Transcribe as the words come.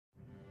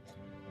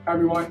Hi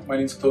everyone, my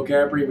name is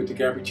Claude with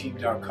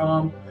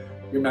thegabryteam.com,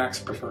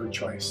 REMAX preferred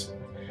choice.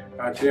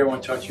 Today I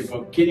want to talk to you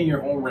about getting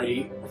your home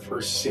ready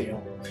for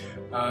sale.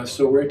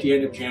 So we're at the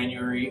end of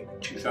January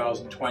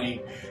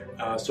 2020,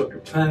 so if you're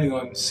planning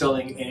on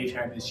selling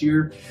anytime this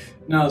year,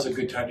 now is a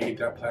good time to get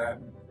that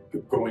plan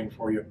going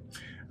for you.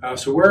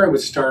 So where I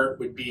would start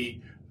would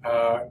be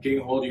getting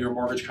a hold of your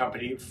mortgage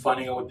company,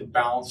 finding out what the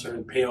balance or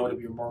the payout of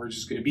your mortgage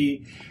is going to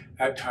be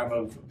at time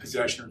of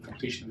possession or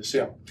completion of the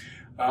sale.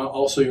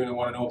 Also, you're going to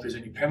want to know if there's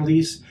any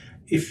penalties.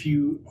 If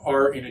you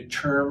are in a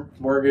term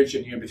mortgage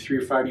and you have a 3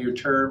 or 5 year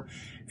term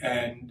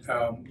and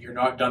you're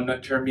not done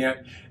that term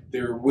yet,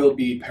 there will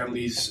be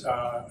penalties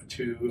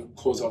to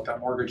close out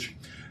that mortgage.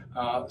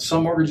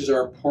 Some mortgages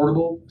are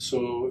portable,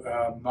 so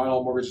not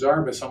all mortgages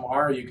are, but some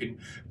are. You can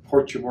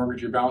port your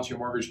mortgage, your balance, your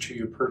mortgage to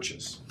your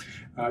purchase.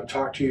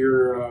 Talk to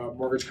your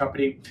mortgage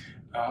company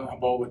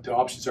about what the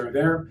options are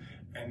there,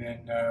 and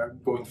then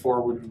going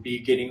forward would be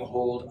getting a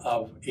hold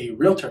of a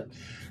realtor.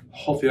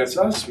 Hopefully that's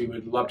us. We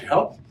would love to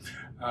help.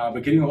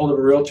 But getting a hold of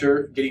a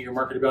realtor, getting your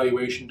market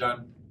evaluation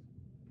done,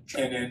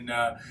 and then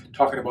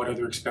talking about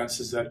other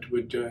expenses that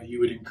you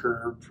would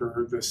incur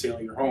for the sale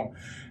of your home.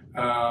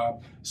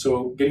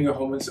 So getting a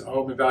home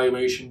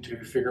evaluation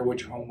to figure out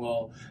what your home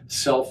will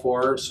sell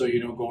for, so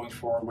you know going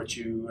forward what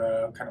you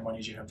kind of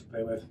monies you have to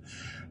play with.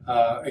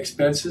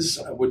 Expenses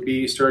would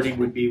be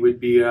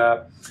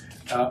a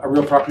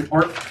real property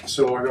report.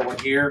 So I got one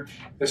here.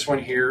 This one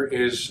here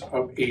is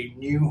of a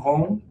new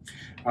home.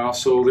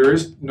 So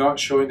there's not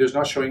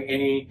showing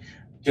any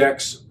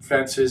decks,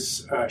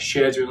 fences,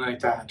 sheds, or anything like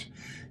that.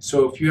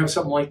 So if you have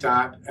something like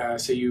that,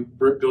 say you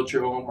built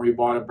your home or you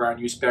bought a brand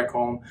new spec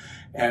home,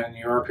 and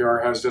your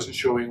RPR doesn't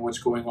showing what's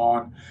going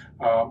on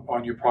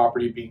your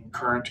property being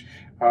current,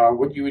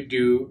 what you would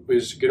do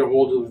is get a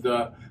hold of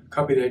the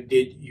company that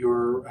did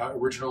your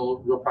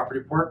original real property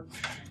report,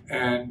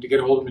 and to get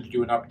a hold of them to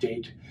do an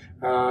update.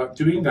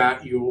 Doing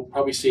that, you'll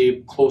probably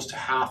save close to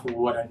half of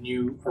what a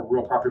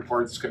real property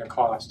report is going to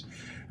cost.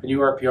 A new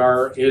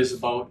RPR is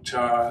about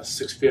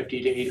 $650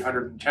 to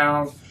 $800 in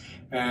town,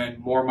 and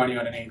more money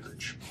on an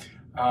acreage.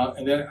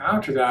 And then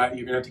after that,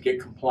 you're going to have to get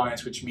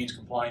compliance, which means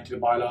complying to the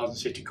bylaws and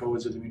safety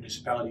codes of the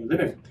municipality you live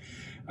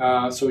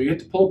in. So you have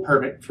to pull a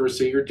permit for,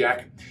 say, your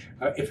deck,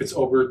 if it's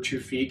over 2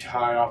 feet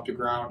high off the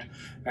ground.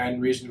 And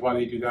the reason why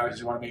they do that is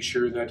they want to make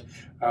sure that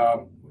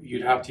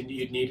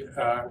you'd need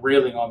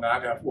railing on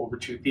that over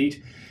 2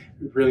 feet.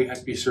 Railing has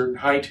to be a certain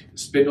height.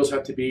 Spindles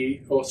have to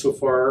be so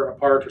far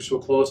apart or so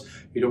close.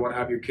 You don't want to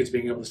have your kids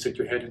being able to stick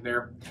their head in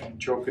there and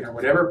choking or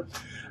whatever.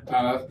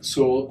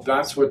 So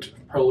that's what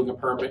pulling a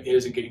permit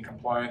is and getting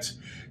compliance.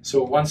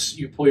 So once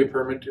you pull your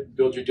permit,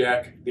 build your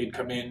deck, they'd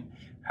come in,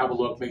 have a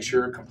look, make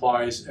sure it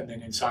complies, and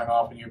then sign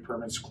off and your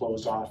permit's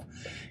closed off.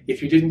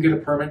 If you didn't get a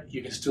permit,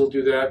 you can still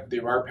do that.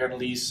 There are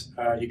penalties.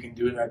 You can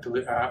do it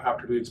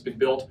after it's been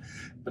built,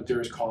 but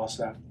there is cost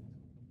to that.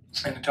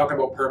 And talking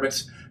about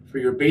permits for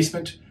your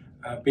basement,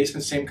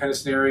 basement, same kind of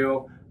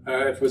scenario.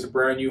 If it was a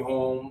brand new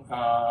home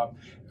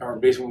or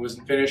basement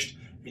wasn't finished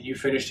and you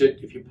finished it,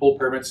 if you pull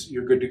permits,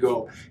 you're good to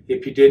go.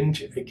 If you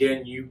didn't,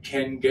 again, you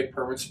can get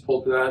permits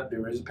pulled to that.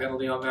 There is a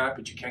penalty on that,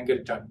 but you can get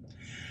it done.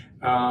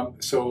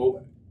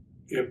 So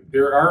if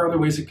there are other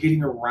ways of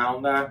getting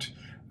around that,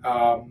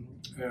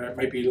 it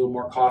might be a little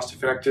more cost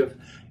effective.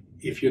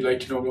 If you'd like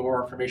to know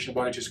more information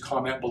about it, just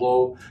comment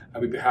below.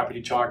 We'd be happy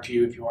to talk to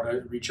you. If you want to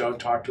reach out and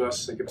talk to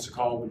us, give us a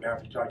call. We'd be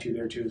happy to talk to you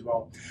there too as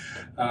well.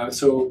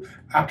 So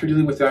after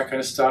dealing with that kind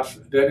of stuff,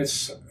 then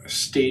it's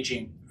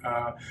staging.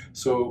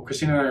 So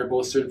Christina and I are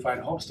both certified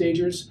home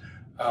stagers.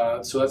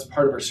 So that's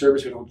part of our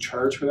service. We don't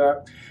charge for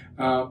that.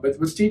 But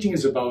what staging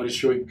is about is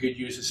showing good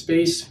use of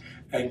space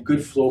and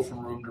good flow from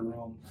room to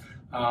room.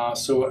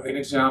 So an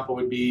example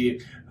would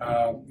be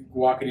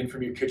walking in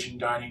from your kitchen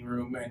dining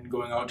room and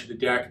going out to the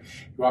deck.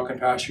 You're walking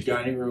past your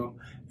dining room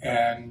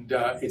and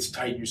it's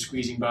tight and you're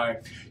squeezing by.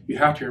 You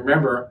have to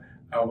remember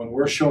when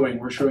we're showing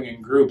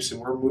in groups and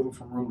we're moving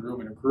from room to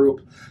room in a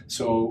group.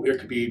 So there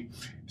could be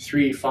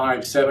 3,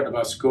 5, 7 of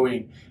us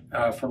going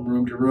from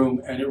room to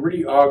room, and it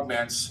really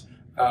augments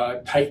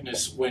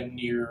tightness when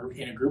you're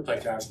in a group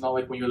like that. It's not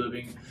like when you're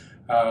living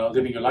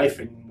your life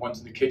and one's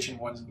in the kitchen,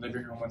 one's in the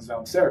living room, one's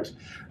downstairs.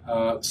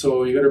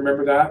 So you got to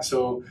remember that.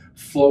 So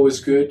flow is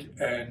good,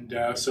 and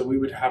so we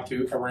would have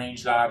to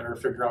arrange that or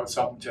figure out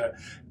something to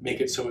make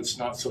it so it's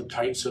not so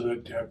tight, so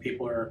that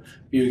people are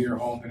viewing your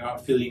home and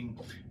not feeling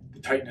the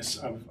tightness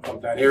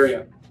of that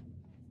area.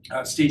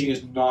 Staging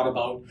is not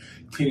about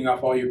cleaning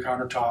off all your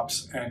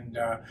countertops and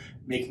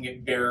making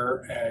it bare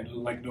and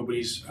like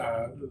nobody's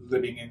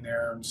living in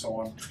there and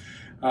so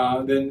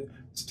on. Then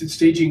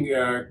staging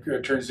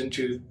turns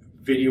into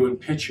video and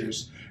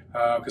pictures,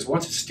 because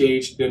once it's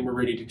staged, then we're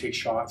ready to take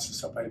shots and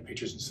stuff, like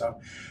pictures and stuff.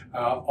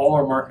 All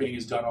our marketing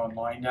is done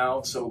online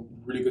now, so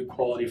really good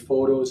quality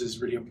photos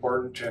is really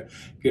important to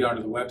get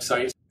onto the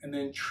website. And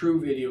then true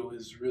video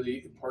is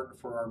really important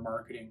for our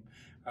marketing.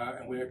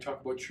 And when I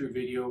talk about true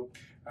video,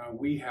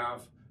 we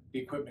have the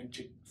equipment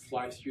to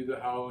fly through the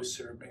house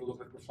or make it look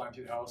like we're flying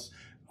through the house.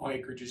 On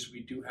acreages,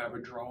 we do have a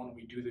drone.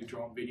 We do the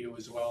drone video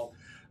as well.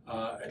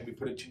 and we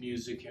put it to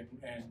music,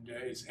 and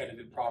it's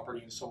edited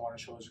properly and so on. It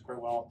shows quite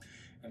well,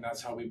 and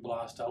that's how we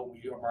blast out.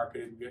 We are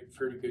marketed. We get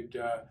pretty good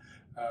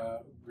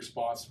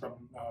response from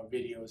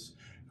videos.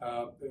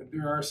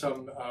 There are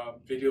some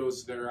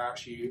videos that are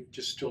actually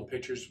just still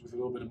pictures with a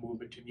little bit of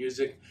movement to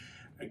music.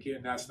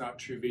 Again, that's not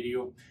true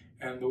video.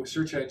 And the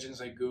search engines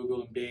like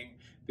Google and Bing,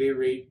 they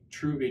rate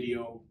true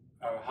video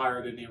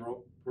higher than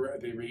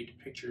they rate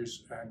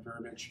pictures and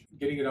verbiage.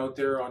 Getting it out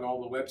there on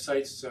all the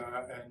websites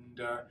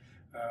and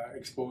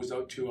exposed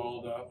out to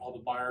all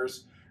the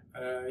buyers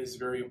is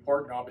very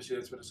important. Obviously,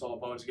 that's what it's all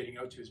about, is getting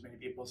out to as many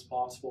people as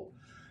possible.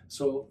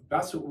 So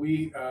that's what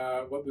we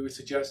would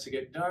suggest to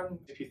get done.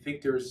 If you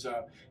think there's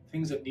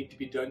things that need to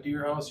be done to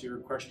your house, you're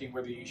questioning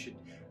whether you should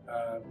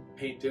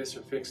paint this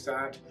or fix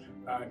that,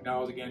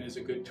 now again is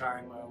a good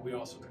time. We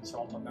also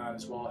consult on that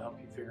as well, help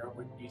you figure out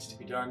what needs to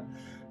be done.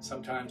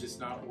 Sometimes it's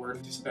not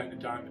worth to spend the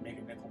time to make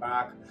a nickel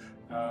back,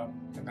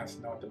 and that's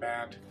not the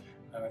band.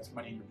 That's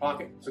money in your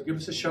pocket. So give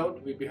us a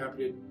shout. We'd be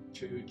happy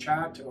to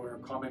chat or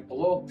comment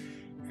below,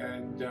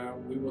 and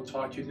we will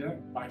talk to you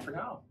then. Bye for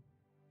now.